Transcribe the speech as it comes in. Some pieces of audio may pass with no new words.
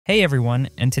Hey everyone,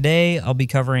 and today I'll be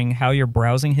covering how your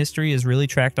browsing history is really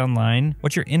tracked online,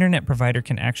 what your internet provider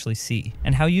can actually see,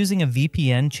 and how using a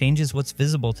VPN changes what's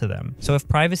visible to them. So if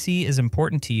privacy is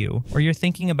important to you, or you're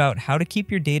thinking about how to keep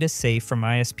your data safe from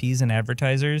ISPs and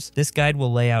advertisers, this guide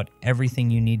will lay out everything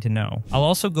you need to know. I'll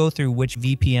also go through which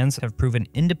VPNs have proven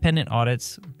independent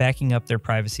audits backing up their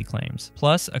privacy claims,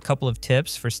 plus a couple of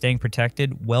tips for staying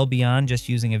protected well beyond just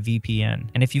using a VPN.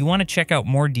 And if you want to check out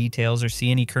more details or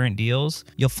see any current deals,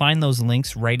 you'll find those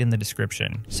links right in the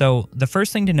description. So the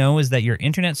first thing to know is that your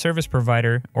internet service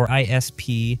provider, or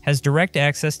ISP, has direct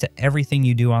access to everything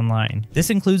you do online.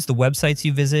 This includes the websites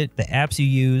you visit, the apps you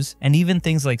use, and even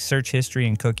things like search history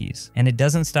and cookies. And it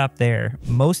doesn't stop there.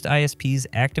 Most ISPs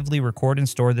actively record and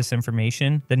store this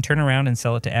information, then turn around and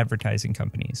sell it to advertising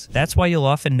companies. That's why you'll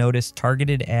often notice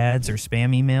targeted ads or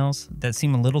spam emails that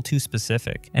seem a little too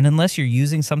specific. And unless you're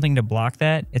using something to block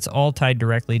that, it's all tied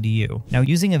directly to you. Now,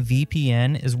 using a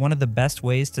VPN is one of the best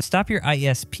ways to stop your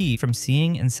ISP from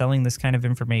seeing and selling this kind of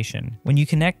information. When you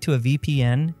connect to a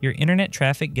VPN, your internet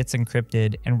traffic gets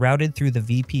encrypted and routed through the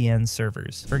VPN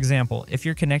servers. For example, if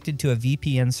you're connected to a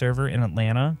VPN server in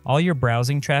Atlanta, all your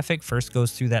browsing traffic first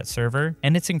goes through that server,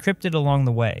 and it's encrypted along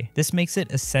the way. This makes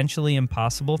it essentially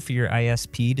impossible for your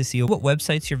ISP to see what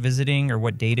websites you're visiting or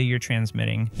what data you're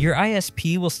transmitting. Your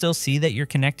ISP will still see that you're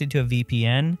connected to a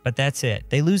VPN, but that's it.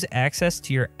 They lose access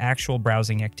to your actual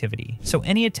browsing activity. So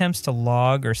any attempts to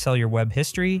log or sell your web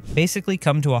history basically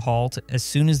come to a halt as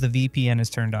soon as the VPN is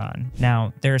turned on.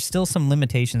 Now, there are still some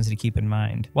limitations to keep in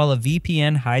mind. While a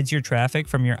VPN hides your traffic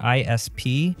from your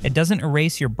ISP, it doesn't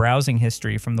erase your browsing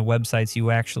history from the websites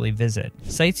you actually visit.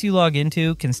 Sites you log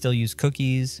into can still use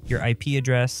cookies, your IP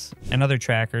address, and other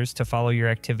trackers to follow your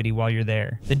activity while you're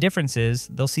there. The difference is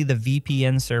they'll see the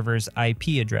VPN server's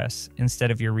IP address instead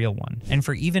of your real one. And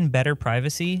for even better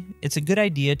privacy, it's a good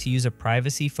idea to use a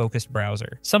privacy-focused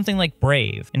browser, something like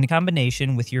Brave, in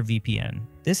combination with your VPN.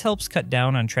 This helps cut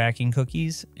down on tracking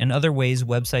cookies and other ways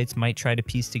websites might try to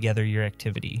piece together your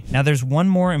activity. Now, there's one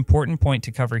more important point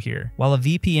to cover here. While a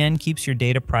VPN keeps your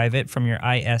data private from your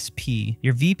ISP,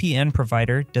 your VPN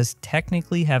provider does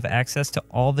technically have access to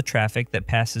all the traffic that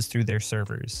passes through their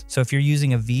servers. So if you're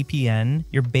using a VPN,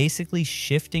 you're basically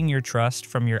shifting your trust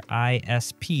from your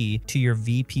ISP to your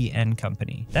VPN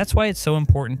company. That's why it's so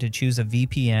important to choose a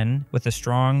VPN with a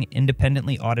strong,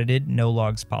 independently audited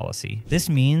no-logs policy. This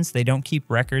means they don't keep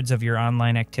records of your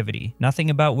online activity, nothing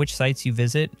about which sites you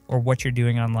visit or what you're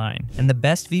doing online. And the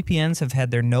best VPNs have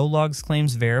had their no-logs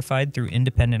claims verified through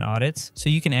independent audits, so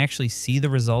you can actually see the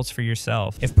results for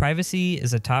yourself. If privacy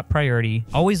is a top priority,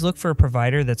 always look for a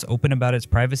provider that's open about its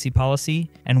privacy policy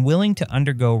and willing to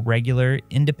undergo regular,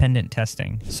 independent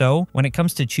testing. So, when it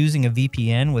comes to choosing a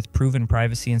VPN with proven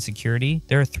privacy and security,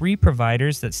 there are 3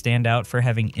 providers that stand out for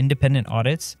having independent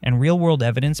audits and real-world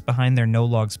evidence behind their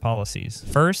no-logs policies.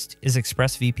 First is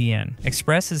ExpressVPN.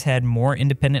 Express has had more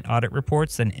independent audit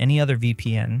reports than any other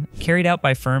VPN, carried out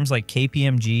by firms like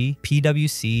KPMG,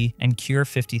 PwC, and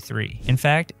Cure53. In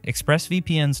fact,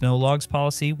 ExpressVPN's no-logs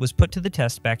policy was put to the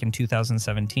test back in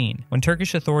 2017, when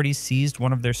Turkish authorities seized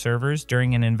one of their servers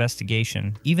during an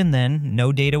investigation. Even then,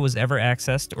 no data was ever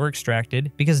accessed or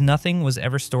extracted because nothing was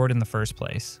ever stored in the first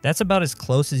place. That's about as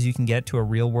close as you can get to a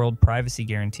real-world privacy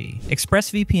guarantee.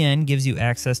 ExpressVPN gives you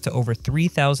access to over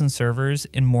 3,000 servers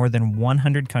in more than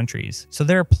 100 countries, so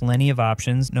there are plenty of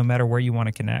options no matter where you want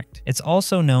to connect. It's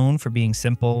also known for being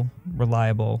simple,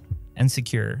 reliable, and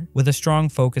secure, with a strong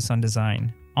focus on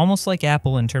design. Almost like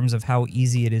Apple in terms of how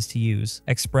easy it is to use,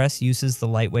 Express uses the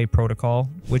Lightweight protocol,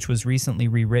 which was recently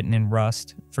rewritten in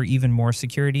Rust for even more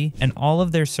security, and all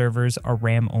of their servers are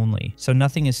RAM only, so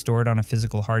nothing is stored on a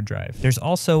physical hard drive. There's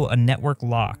also a network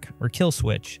lock, or kill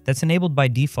switch, that's enabled by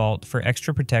default for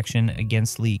extra protection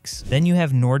against leaks. Then you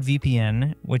have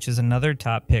NordVPN, which is another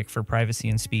top pick for privacy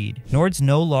and speed. Nord's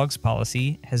no-logs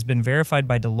policy has been verified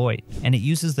by Deloitte, and it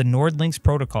uses the NordLynx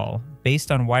protocol,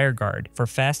 based on WireGuard, for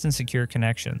fast and secure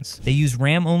connections. They use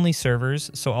RAM-only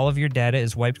servers, so all of your data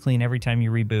is wiped clean every time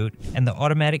you reboot, and the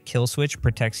automatic kill switch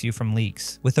protects you from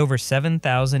leaks. With over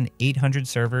 7,800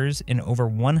 servers in over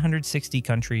 160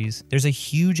 countries, there's a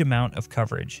huge amount of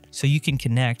coverage, so you can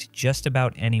connect just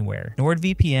about anywhere.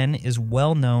 NordVPN is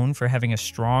well known for having a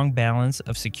strong balance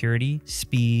of security,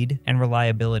 speed, and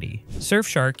reliability.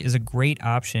 Surfshark is a great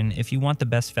option if you want the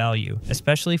best value,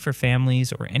 especially for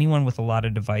families or anyone with a lot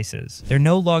of devices. services. Their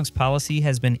no logs policy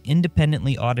has been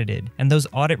independently audited, and those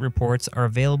audit reports are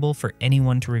available for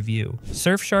anyone to review.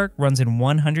 Surfshark runs in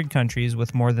 100 countries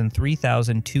with more than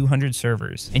 3,200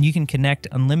 servers, and you can connect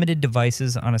unlimited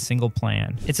devices on a single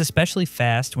plan. It's especially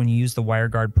fast when you use the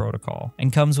WireGuard protocol,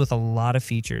 and comes with a lot of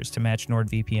features to match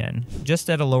NordVPN, just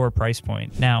at a lower price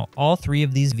point. Now, all three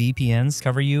of these VPNs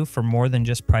cover you for more than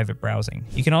just private browsing.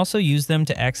 You can also use them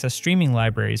to access streaming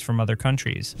libraries from other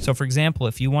countries. So for example,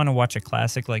 if you want to watch a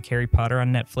classic like Harry Potter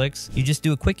on Netflix, you just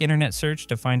do a quick internet search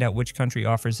to find out which country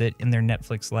offers it in their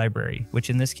Netflix library, which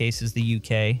in this case is the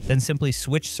UK, then simply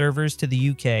switch servers to the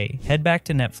UK, head back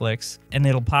to Netflix, and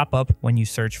it'll pop up when you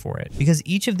search for it. Because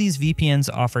each of these VPNs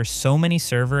offer so many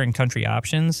server and country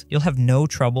options, you'll have no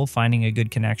trouble finding a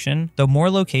good connection, though more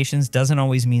locations doesn't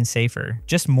always mean safer,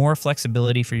 just more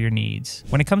flexibility for your needs.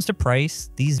 When it comes to price,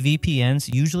 these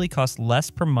VPNs usually cost less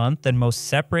per month than most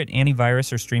separate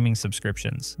antivirus or streaming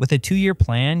subscriptions. With a 2-year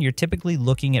plan, you're typically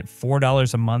looking at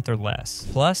 $4 a month or less.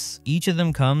 Plus, each of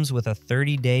them comes with a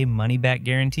 30-day money-back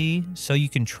guarantee, so you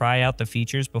can try out the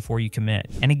features before you commit.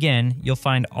 And again, you'll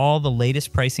find all the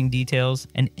latest pricing details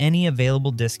and any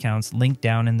available discounts linked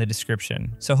down in the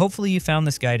description. So hopefully you found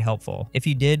this guide helpful. If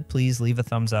you did, please leave a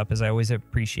thumbs up, as I always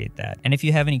appreciate that. And if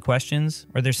you have any questions,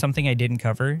 or there's something I didn't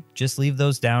cover, just leave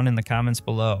those down in the comments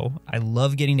below. I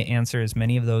love getting to answer as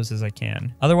many of those as I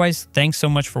can. Otherwise, thanks so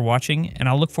much for watching, and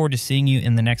I'll look forward to seeing you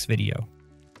in the next video.